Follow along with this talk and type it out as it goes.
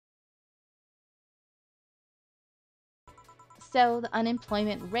So the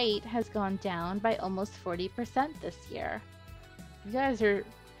unemployment rate has gone down by almost 40% this year. You guys are...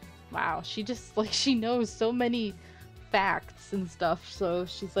 Wow, she just, like, she knows so many facts and stuff, so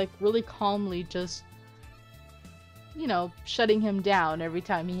she's, like, really calmly just, you know, shutting him down every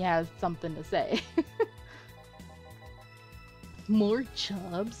time he has something to say. More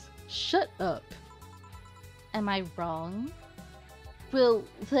jobs? Shut up. Am I wrong? Well,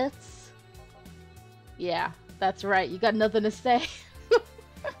 that's... Yeah, that's right, you got nothing to say.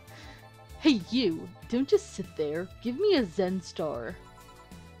 Hey you, don't just sit there. Give me a Zen star.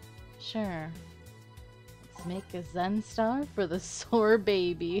 Sure. Let's make a Zen star for the sore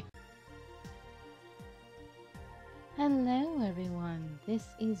baby. Hello everyone, this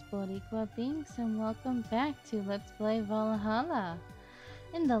is Boricua Binks and welcome back to Let's Play Valhalla.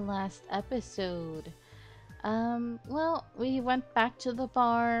 In the last episode, well, we went back to the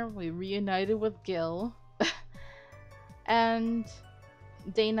bar, we reunited with Gil, and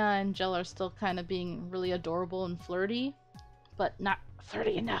Dana and Jill are still kind of being really adorable and flirty, but not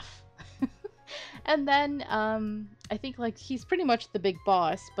flirty enough. And then, I think, like, he's pretty much the big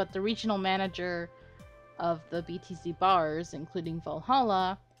boss, but the regional manager of the BTZ bars, including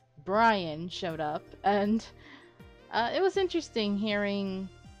Valhalla, Brian, showed up, and it was interesting hearing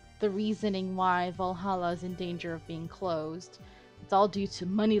the reasoning why Valhalla is in danger of being closed. It's all due to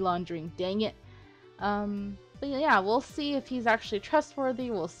money laundering, dang it. But yeah, we'll see if he's actually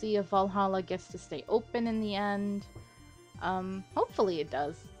trustworthy. We'll see if Valhalla gets to stay open in the end. Hopefully it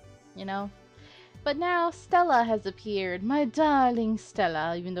does, you know? But now Stella has appeared, my darling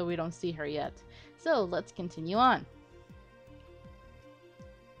Stella, even though we don't see her yet. So let's continue on.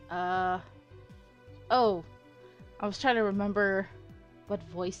 Oh, I was trying to remember what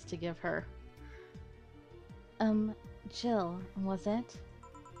voice to give her. Jill, was it?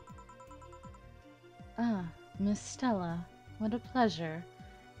 Ah, Miss Stella, what a pleasure.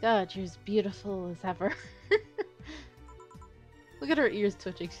 God, you're as beautiful as ever. Look at her ears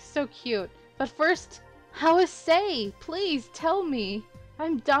twitching, she's so cute. But first, how is Say? Please tell me.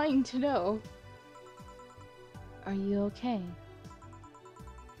 I'm dying to know. Are you okay?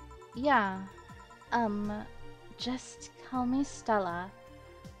 Yeah. Just call me Stella.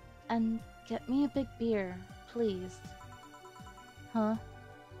 And get me a big beer, please. Huh?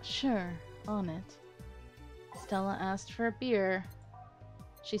 Sure, on it. Stella asked for a beer.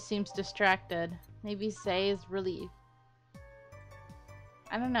 She seems distracted. Maybe Say is really...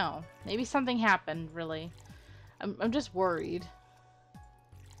 I don't know. Maybe something happened, really. I'm just worried.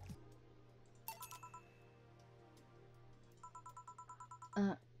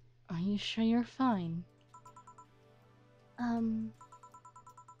 Are you sure you're fine?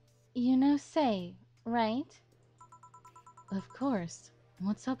 You know Say, right? Of course.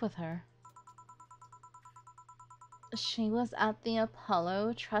 What's up with her? She was at the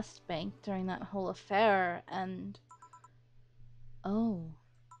Apollo Trust Bank during that whole affair, and... Oh.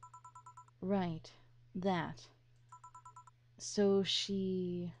 Right. That. So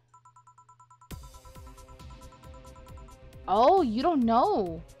she... Oh, you don't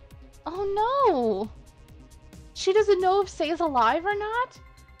know! Oh no! She doesn't know if Say is alive or not?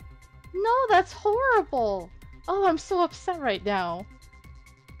 No, that's horrible! Oh, I'm so upset right now.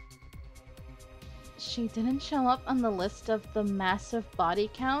 She didn't show up on the list of the massive body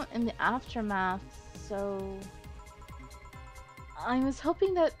count in the aftermath, so... I was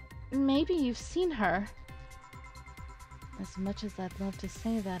hoping that maybe you've seen her. As much as I'd love to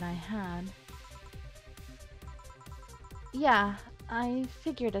say that I had. Yeah, I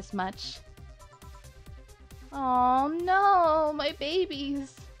figured as much. Oh no, my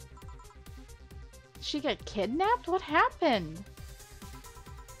babies! Did she get kidnapped? What happened?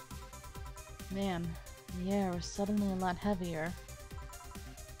 Man, the air was suddenly a lot heavier.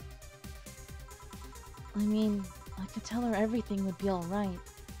 I mean, I could tell her everything would be alright,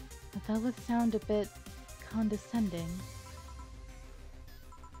 but that would sound a bit condescending.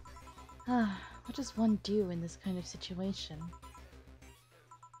 What does one do in this kind of situation?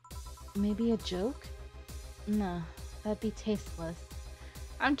 Maybe a joke? Nah, that'd be tasteless.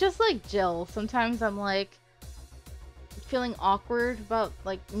 I'm just like Jill. Sometimes I'm like feeling awkward about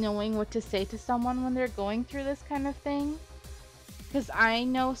like knowing what to say to someone when they're going through this kind of thing. Because I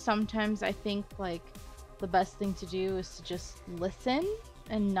know sometimes I think like the best thing to do is to just listen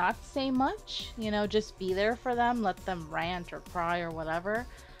and not say much. You know, just be there for them, let them rant or cry or whatever.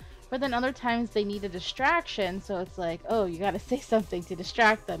 But then other times they need a distraction, so it's like, oh, you gotta say something to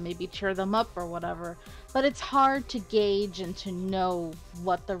distract them, maybe cheer them up or whatever. But it's hard to gauge and to know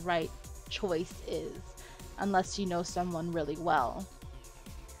what the right choice is, unless you know someone really well.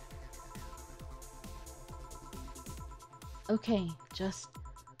 Okay, just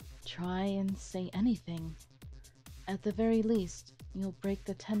try and say anything. At the very least, you'll break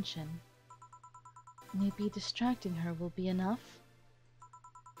the tension. Maybe distracting her will be enough?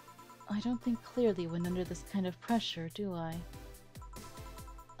 I don't think clearly when under this kind of pressure, do I?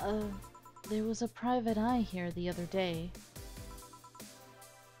 There was a private eye here the other day.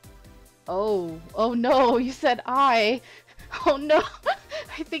 Oh no, you said I. Oh no,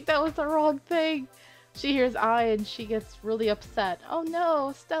 I think that was the wrong thing. She hears I and she gets really upset. Oh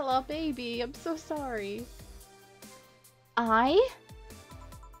no, Stella, baby, I'm so sorry. I?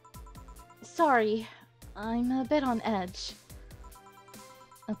 Sorry, I'm a bit on edge.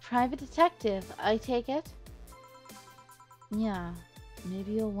 A private detective, I take it? Yeah,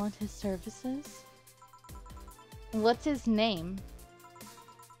 maybe you'll want his services? What's his name?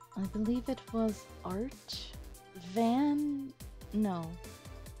 I believe it was Art Van... no,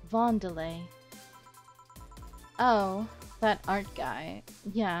 Vondelay. Oh, that art guy.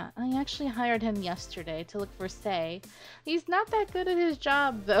 Yeah, I actually hired him yesterday to look for Say. He's not that good at his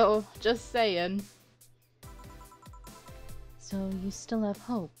job, though, just saying. So you still have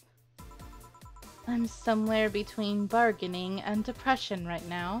hope? I'm somewhere between bargaining and depression right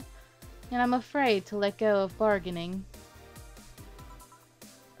now, and I'm afraid to let go of bargaining.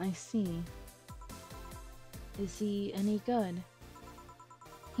 I see. Is he any good?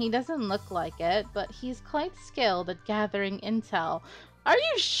 He doesn't look like it, but he's quite skilled at gathering intel. Are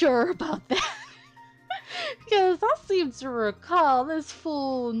you sure about that? Because I seem to recall this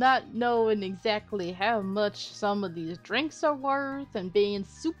fool not knowing exactly how much some of these drinks are worth and being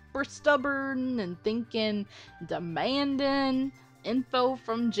super stubborn and thinking, demanding info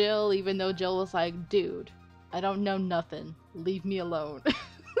from Jill, even though Jill was like, dude, I don't know nothing. Leave me alone.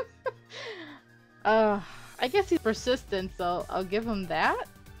 I guess he's persistent, so I'll give him that.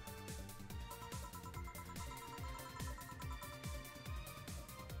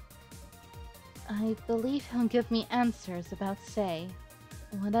 I believe he'll give me answers about Say,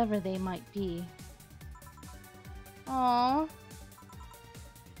 whatever they might be. Aww.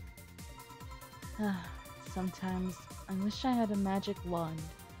 Sometimes I wish I had a magic wand,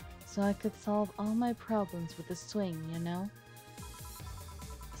 so I could solve all my problems with a swing, you know?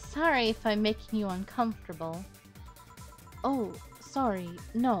 Sorry if I'm making you uncomfortable. Oh, sorry.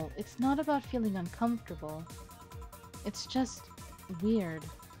 No, it's not about feeling uncomfortable. It's just weird.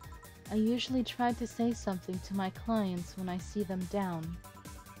 I usually try to say something to my clients when I see them down.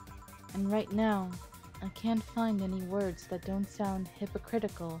 And right now, I can't find any words that don't sound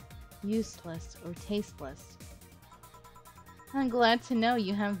hypocritical, useless, or tasteless. I'm glad to know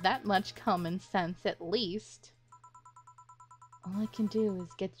you have that much common sense at least. All I can do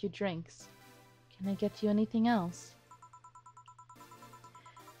is get you drinks. Can I get you anything else?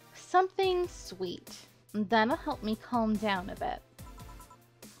 Something sweet. That'll help me calm down a bit.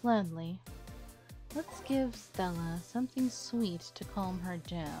 Gladly. Let's give Stella something sweet to calm her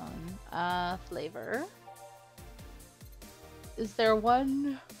down. Flavor. Is there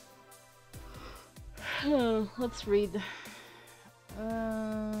one? Let's read.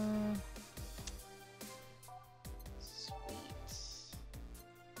 Sweet.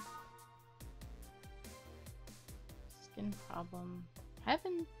 Skin problem.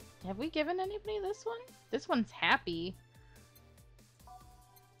 Have we given anybody this one? This one's happy.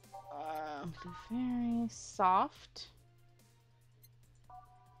 Very soft.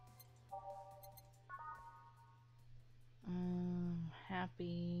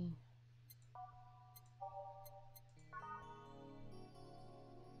 Happy.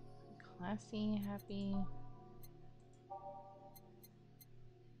 Classy, happy.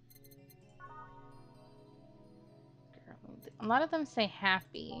 A lot of them say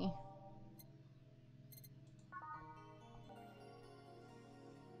happy.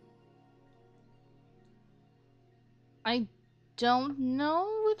 I don't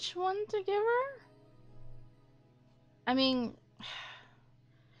know which one to give her. I mean,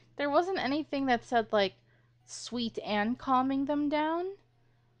 there wasn't anything that said, like, sweet and calming them down.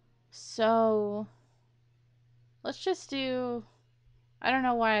 So, let's just do... I don't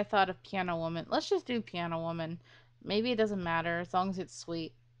know why I thought of Piano Woman. Let's just do Piano Woman. Maybe it doesn't matter as long as it's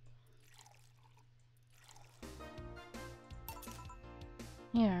sweet.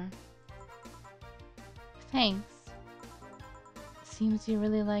 Here. Thanks. Seems you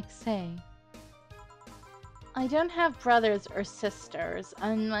really like Say. I don't have brothers or sisters,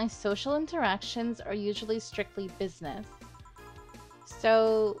 and my social interactions are usually strictly business.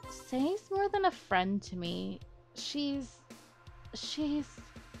 So, Say's more than a friend to me. She's...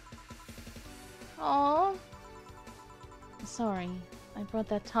 Aww. Sorry, I brought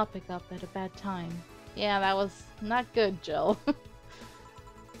that topic up at a bad time. Yeah, that was not good, Jill.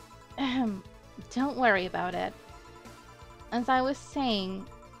 Don't worry about it. As I was saying,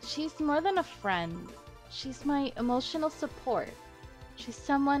 she's more than a friend. She's my emotional support. She's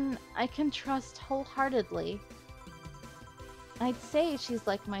someone I can trust wholeheartedly. I'd say she's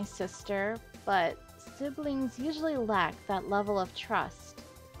like my sister, but siblings usually lack that level of trust.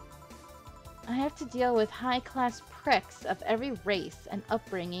 I have to deal with high-class pricks of every race and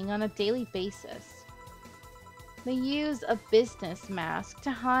upbringing on a daily basis. They use a business mask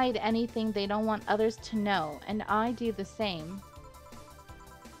to hide anything they don't want others to know, and I do the same.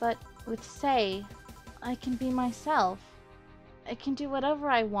 But with Sei, I can be myself. I can do whatever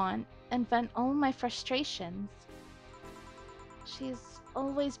I want and vent all my frustrations. She's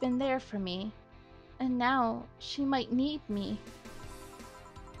always been there for me, and now she might need me.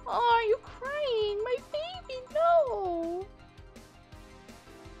 Oh, are you crying? My baby, no!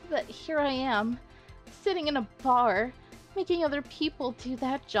 But here I am, sitting in a bar, making other people do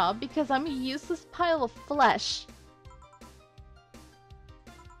that job because I'm a useless pile of flesh.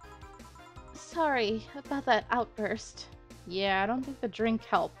 Sorry about that outburst. Yeah, I don't think the drink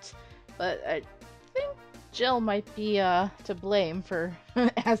helped, but I think Jill might be to blame for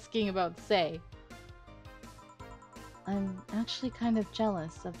asking about Sei. I'm actually kind of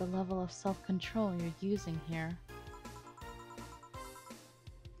jealous of the level of self-control you're using here.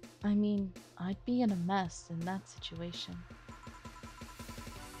 I mean, I'd be in a mess in that situation.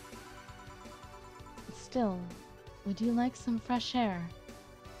 Still, would you like some fresh air?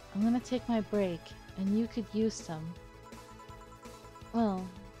 I'm gonna take my break, and you could use some. Well,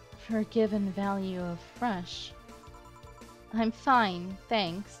 for a given value of fresh. I'm fine,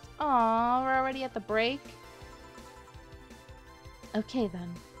 thanks. Aw, we're already at the break? Okay then.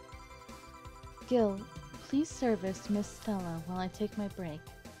 Gil, please service Miss Stella while I take my break.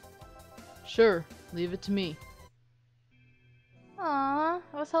 Sure, leave it to me. Aw,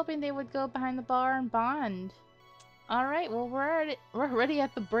 I was hoping they would go behind the bar and bond. Alright, well we're already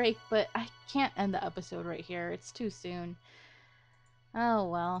at the break, but I can't end the episode right here. It's too soon. Oh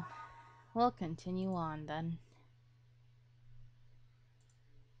well. We'll continue on then.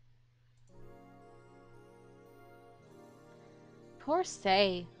 Poor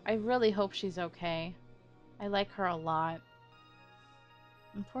Sei. I really hope she's okay. I like her a lot.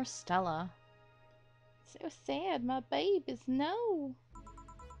 And poor Stella. So sad, my babies, no.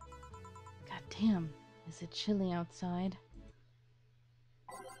 God damn, is it chilly outside?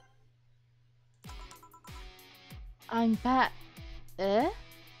 I'm back. Eh?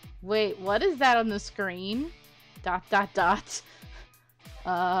 Wait, what is that on the screen? Dot dot dot.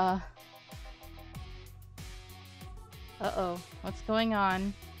 Uh-oh, what's going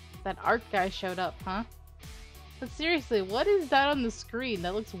on? That art guy showed up, huh? But seriously, what is that on the screen?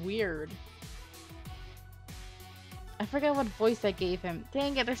 That looks weird. I forget what voice I gave him.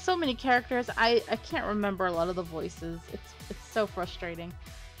 Dang it, there's so many characters, I can't remember a lot of the voices. It's so frustrating.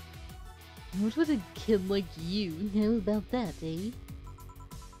 What would a kid like you know about that, eh?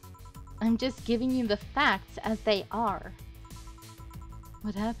 I'm just giving you the facts as they are.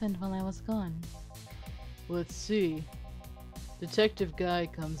 What happened while I was gone? Let's see. Detective guy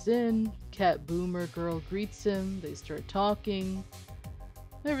comes in, cat boomer girl greets him, they start talking.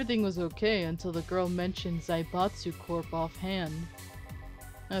 Everything was okay until the girl mentioned Zaibatsu Corp offhand.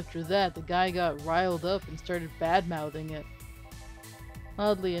 After that, the guy got riled up and started bad-mouthing it.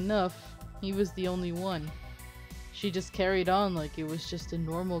 Oddly enough, he was the only one. She just carried on like it was just a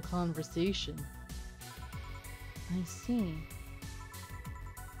normal conversation. I see.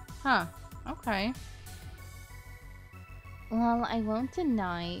 Huh, okay. Well, I won't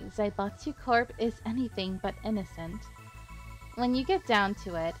deny Zaibatsu Corp is anything but innocent. When you get down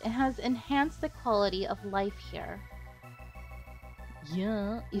to it, it has enhanced the quality of life here.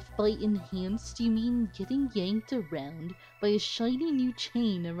 Yeah, if by enhanced you mean getting yanked around by a shiny new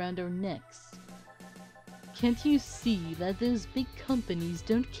chain around our necks. Can't you see that those big companies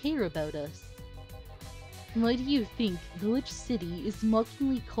don't care about us? Why do you think Village City is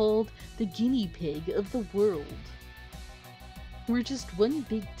mockingly called the guinea pig of the world? We're just one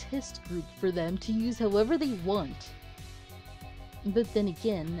big test group for them to use however they want. But then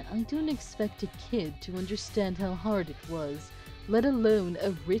again, I don't expect a kid to understand how hard it was, let alone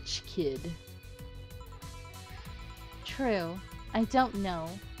a rich kid. True, I don't know.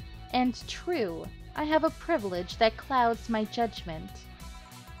 And true, I have a privilege that clouds my judgment.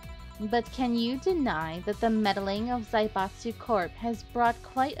 But can you deny that the meddling of Zaibatsu Corp has brought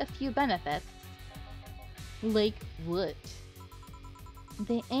quite a few benefits? Like what?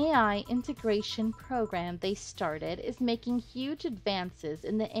 The AI integration program they started is making huge advances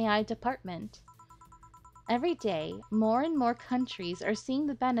in the AI department. Every day, more and more countries are seeing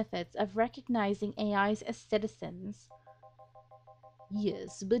the benefits of recognizing AIs as citizens.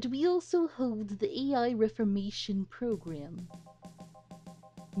 Yes, but we also hold the AI Reformation Program,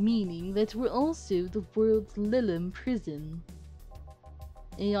 meaning that we're also the world's Lilum prison.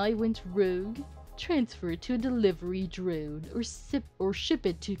 AI went rogue, transfer it to a delivery drone, or ship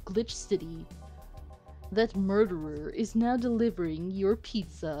it to Glitch City. That murderer is now delivering your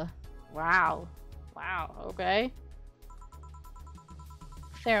pizza. Wow. Wow, okay.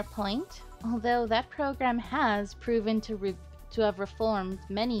 Fair point. Although that program has proven to have reformed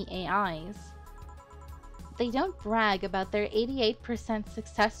many AIs. They don't brag about their 88%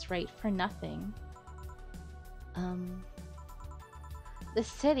 success rate for nothing. The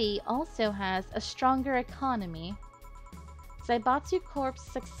city also has a stronger economy. Zaibatsu Corp's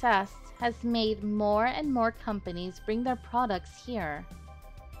success has made more and more companies bring their products here.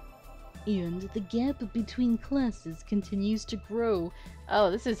 And the gap between classes continues to grow. Oh,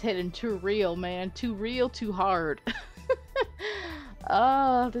 this is hitting too real, man. Too real, too hard.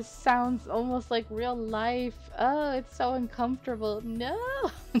 Oh, this sounds almost like real life. Oh, it's so uncomfortable. No!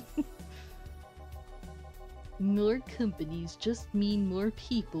 More companies just mean more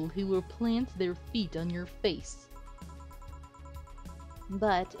people who will plant their feet on your face.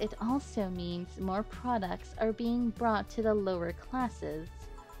 But it also means more products are being brought to the lower classes.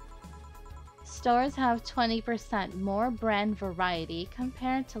 Stores have 20% more brand variety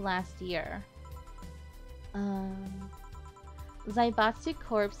compared to last year. Zaibatsu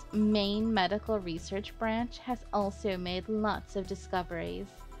Corp's main medical research branch has also made lots of discoveries.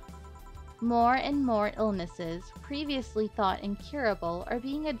 More and more illnesses previously thought incurable are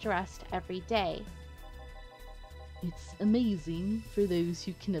being addressed every day. It's amazing for those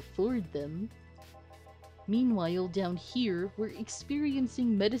who can afford them. Meanwhile, down here, we're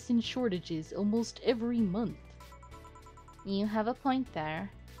experiencing medicine shortages almost every month. You have a point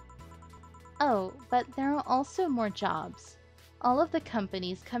there. Oh, but there are also more jobs. All of the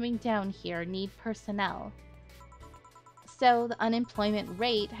companies coming down here need personnel. So the unemployment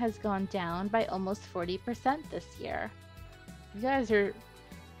rate has gone down by almost 40% this year. You guys are...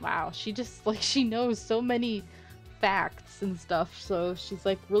 Wow, she just, like, she knows so many facts and stuff, so she's,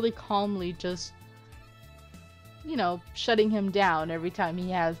 like, really calmly just, you know, shutting him down every time he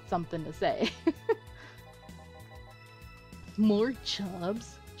has something to say. More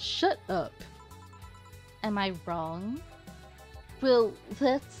jobs? Shut up. Am I wrong? Well,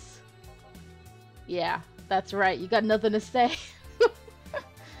 that's... Yeah, that's right. You got nothing to say.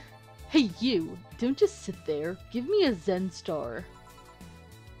 Hey, you! Don't just sit there. Give me a Zen star.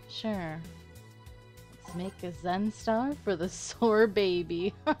 Sure. Let's make a Zen star for the sore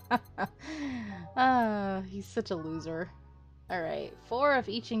baby. He's such a loser. Alright, 4 of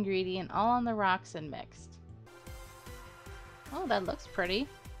each ingredient, all on the rocks and mixed. Oh, that looks pretty.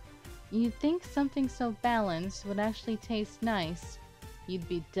 You'd think something so balanced would actually taste nice. You'd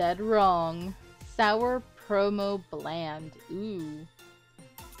be dead wrong. Sour promo bland. Ooh.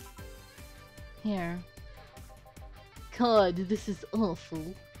 Here. God, this is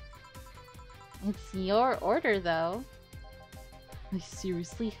awful. It's your order, though. I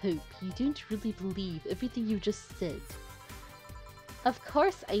seriously hope you don't really believe everything you just said. Of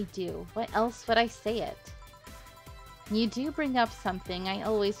course I do. Why else would I say it? You do bring up something I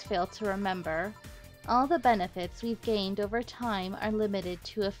always fail to remember. All the benefits we've gained over time are limited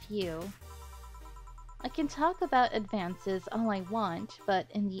to a few. I can talk about advances all I want, but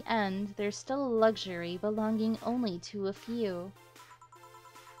in the end, there's still a luxury belonging only to a few.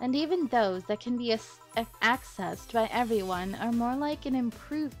 And even those that can be accessed by everyone are more like an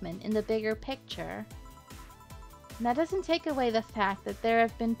improvement in the bigger picture. That doesn't take away the fact that there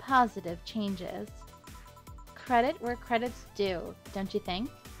have been positive changes. Credit where credit's due, don't you think?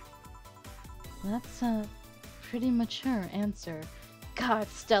 That's a pretty mature answer. God,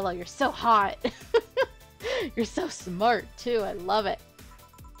 Stella, you're so hot! You're so smart, too. I love it.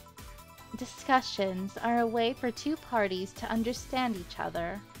 Discussions are a way for two parties to understand each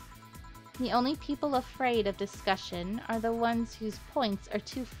other. The only people afraid of discussion are the ones whose points are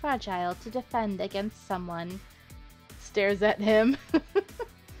too fragile to defend against someone. Stares at him.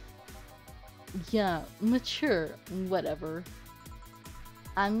 Yeah, mature, whatever.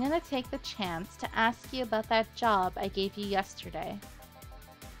 I'm gonna take the chance to ask you about that job I gave you yesterday.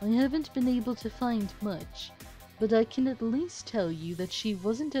 I haven't been able to find much, but I can at least tell you that she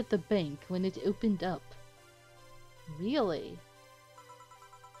wasn't at the bank when it opened up. Really?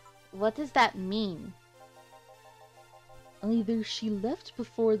 What does that mean? Either she left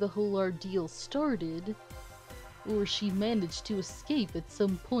before the whole ordeal started, Or she managed to escape at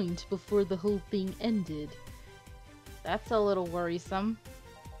some point before the whole thing ended. That's a little worrisome.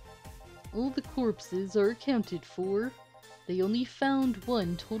 All the corpses are accounted for. They only found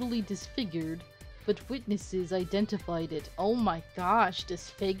one totally disfigured, but witnesses identified it. Oh my gosh,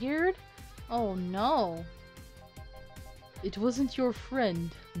 disfigured? Oh no. It wasn't your friend,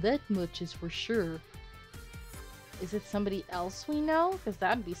 that much is for sure. Is it somebody else we know? Because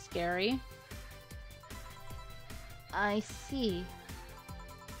that'd be scary. I see.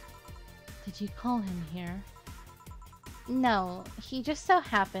 Did you call him here? No, he just so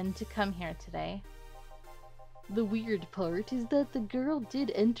happened to come here today. The weird part is that the girl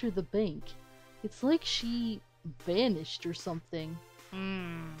did enter the bank. It's like she vanished or something.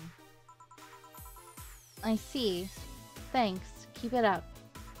 I see. Thanks. Keep it up.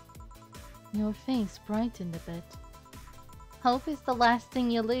 Your face brightened a bit. Hope is the last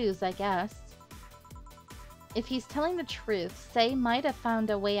thing you lose, I guess. If he's telling the truth, Sei might have found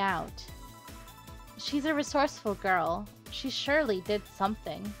a way out. She's a resourceful girl. She surely did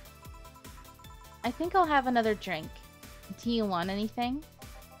something. I think I'll have another drink. Do you want anything?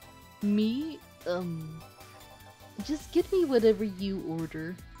 Me? Just get me whatever you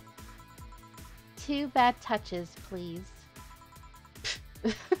order. 2 bad touches, please.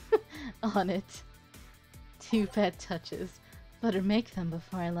 On it. 2 bad touches. Better make them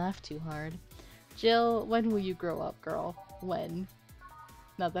before I laugh too hard. Jill, when will you grow up, girl? When?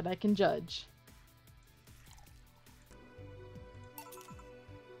 Not that I can judge.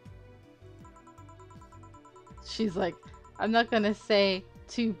 She's like, I'm not gonna say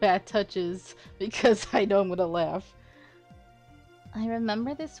 2 bad touches because I know I'm gonna laugh. I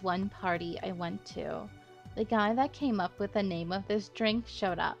remember this one party I went to. The guy that came up with the name of this drink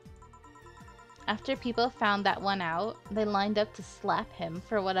showed up. After people found that one out, they lined up to slap him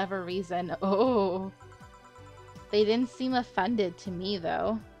for whatever reason. Oh. They didn't seem offended to me,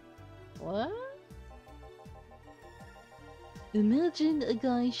 though. What? Imagine a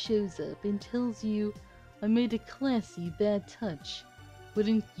guy shows up and tells you, I made a classy bad touch.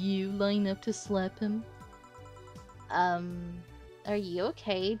 Wouldn't you line up to slap him? Are you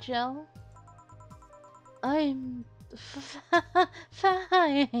okay, Jill? I'm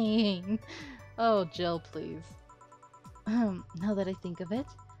fine. Oh, Jill, please. Now that I think of it,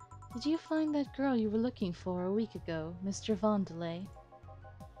 did you find that girl you were looking for a week ago, Mr. Vondelay?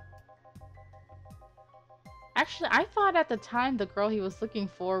 Actually, I thought at the time the girl he was looking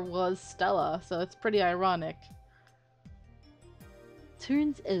for was Stella, so it's pretty ironic.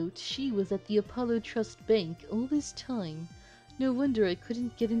 Turns out she was at the Apollo Trust Bank all this time. No wonder I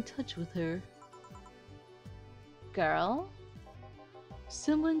couldn't get in touch with her. Girl?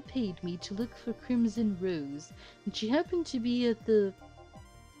 Someone paid me to look for Crimson Rose, and she happened to be at the...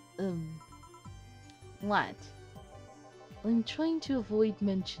 What? I'm trying to avoid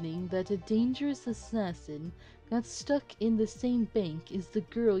mentioning that a dangerous assassin got stuck in the same bank as the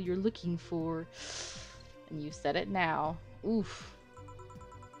girl you're looking for. And you said it now. Oof.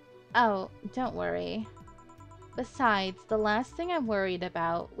 Oh, don't worry. Besides, the last thing I'm worried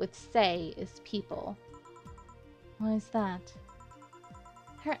about with Sei is people. Why is that?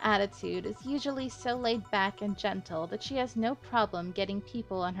 Her attitude is usually so laid back and gentle that she has no problem getting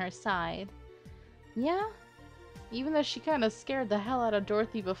people on her side. Yeah? Even though she kind of scared the hell out of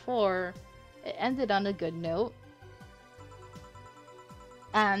Dorothy before, it ended on a good note.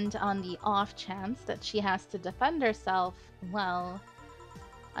 And on the off chance that she has to defend herself, well,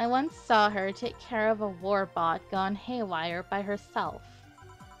 I once saw her take care of a war bot gone haywire by herself.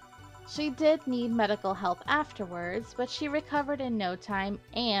 She did need medical help afterwards, but she recovered in no time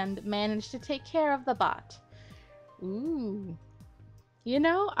and managed to take care of the bot. Ooh. You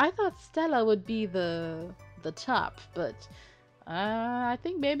know, I thought Stella would be the top, but I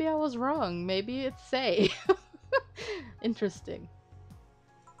think maybe I was wrong. Maybe it's Sei. Interesting.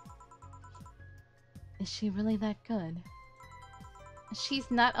 Is she really that good? She's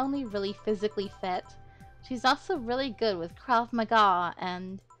not only really physically fit, she's also really good with Krav Maga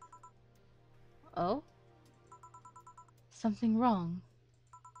and... Oh? Something wrong?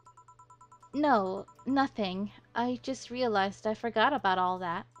 No, nothing. I just realized I forgot about all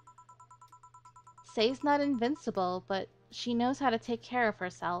that. Sei's not invincible, but she knows how to take care of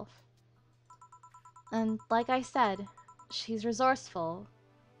herself. And like I said, she's resourceful.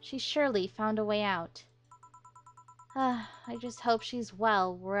 She surely found a way out. I just hope she's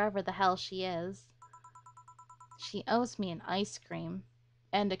well wherever the hell she is. She owes me an ice cream,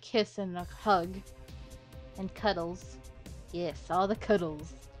 and a kiss and a hug, and cuddles. Yes, all the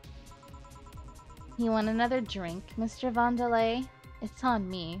cuddles. You want another drink, Mr. Vondelay? It's on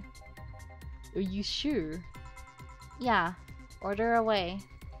me. Are you sure? Yeah, order away.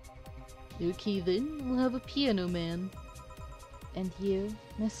 Okay then, we'll have a piano man. And you,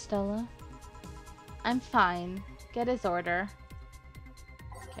 Miss Stella? I'm fine. Get his order.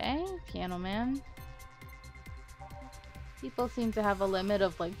 Okay, piano man. People seem to have a limit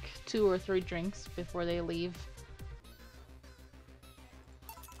of like 2 or 3 drinks before they leave.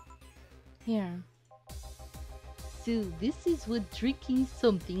 Here. So this is what drinking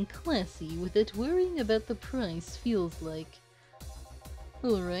something classy without worrying about the price feels like.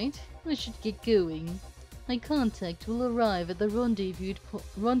 Alright, I should get going. My contact will arrive at the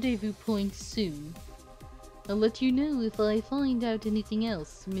rendezvous point soon. I'll let you know if I find out anything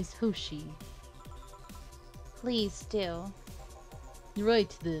else, Miss Hoshi. Please do.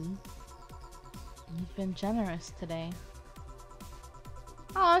 Right then. You've been generous today.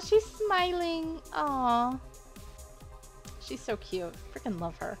 Aw, she's smiling. Aw. She's so cute. Freaking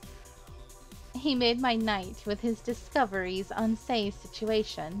love her. He made my night with his discoveries on Say's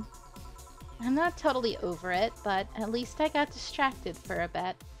situation. I'm not totally over it, but at least I got distracted for a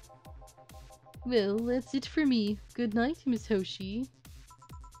bit. Well, that's it for me. Good night, Miss Hoshi.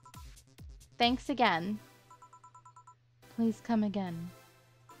 Thanks again. Please come again.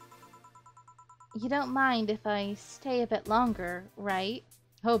 You don't mind if I stay a bit longer, right?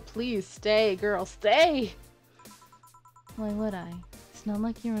 Oh, please stay, girl, stay! Why would I? It's not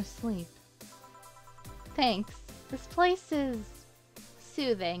like you're asleep. Thanks. This place is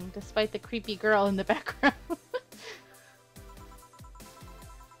soothing, despite the creepy girl in the background.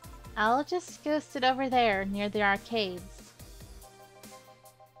 I'll just go sit over there, near the arcades.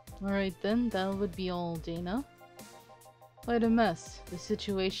 Alright then, that would be all, Dana. Quite a mess, the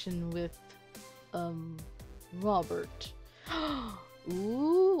situation with, Robert.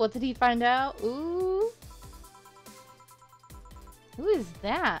 Ooh, what did he find out? Ooh. Who is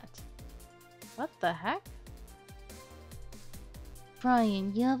that? What the heck?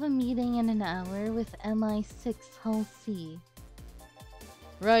 Brian, you have a meeting in an hour with MI6 Hall C.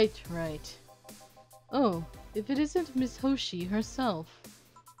 Right. Oh, if it isn't Miss Hoshi herself.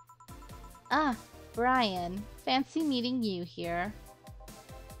 Ah, Brian. Fancy meeting you here.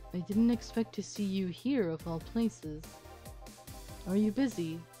 I didn't expect to see you here of all places. Are you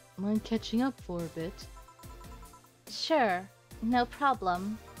busy? Mind catching up for a bit? Sure, no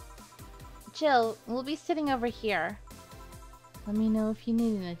problem. Jill, we'll be sitting over here. Let me know if you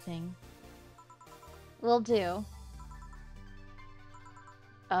need anything. Will do.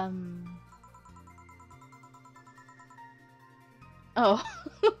 Oh,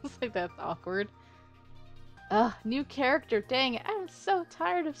 it's like that's awkward. Ugh, new character, dang it. I'm so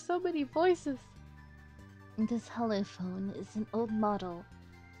tired of so many voices. This holophone is an old model,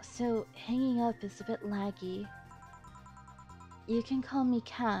 so hanging up is a bit laggy. You can call me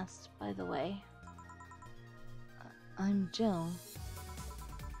Cass, by the way. I'm Jill.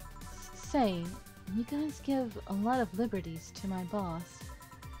 Say, you guys give a lot of liberties to my boss.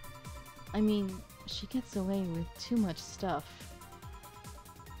 I mean, she gets away with too much stuff.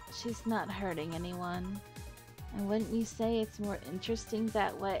 She's not hurting anyone. And wouldn't you say it's more interesting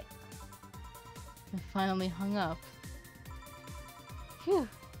that way? I finally hung up. Phew,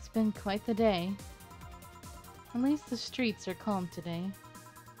 it's been quite the day. At least the streets are calm today.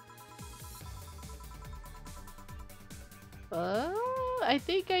 I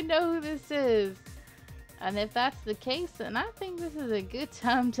think I know who this is. And if that's the case, then I think this is a good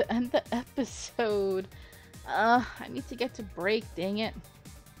time to end the episode. I need to get to break, dang it.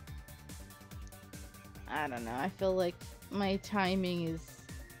 I don't know, I feel like my timing is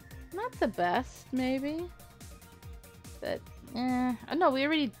not the best, maybe. But, no, we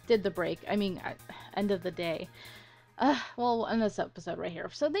already did the break. I mean, end of the day. Well, we'll end this episode right here.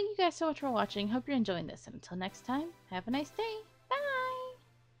 So thank you guys so much for watching. Hope you're enjoying this. And until next time, have a nice day. Bye!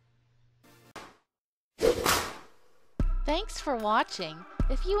 Thanks for watching.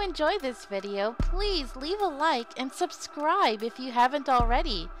 If you enjoyed this video, please leave a like and subscribe if you haven't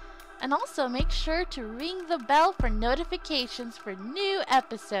already. And also make sure to ring the bell for notifications for new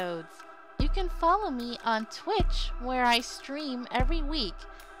episodes. You can follow me on Twitch, where I stream every week.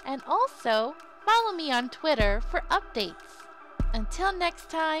 And also, follow me on Twitter for updates. Until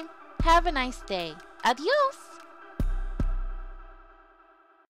next time, have a nice day. Adios!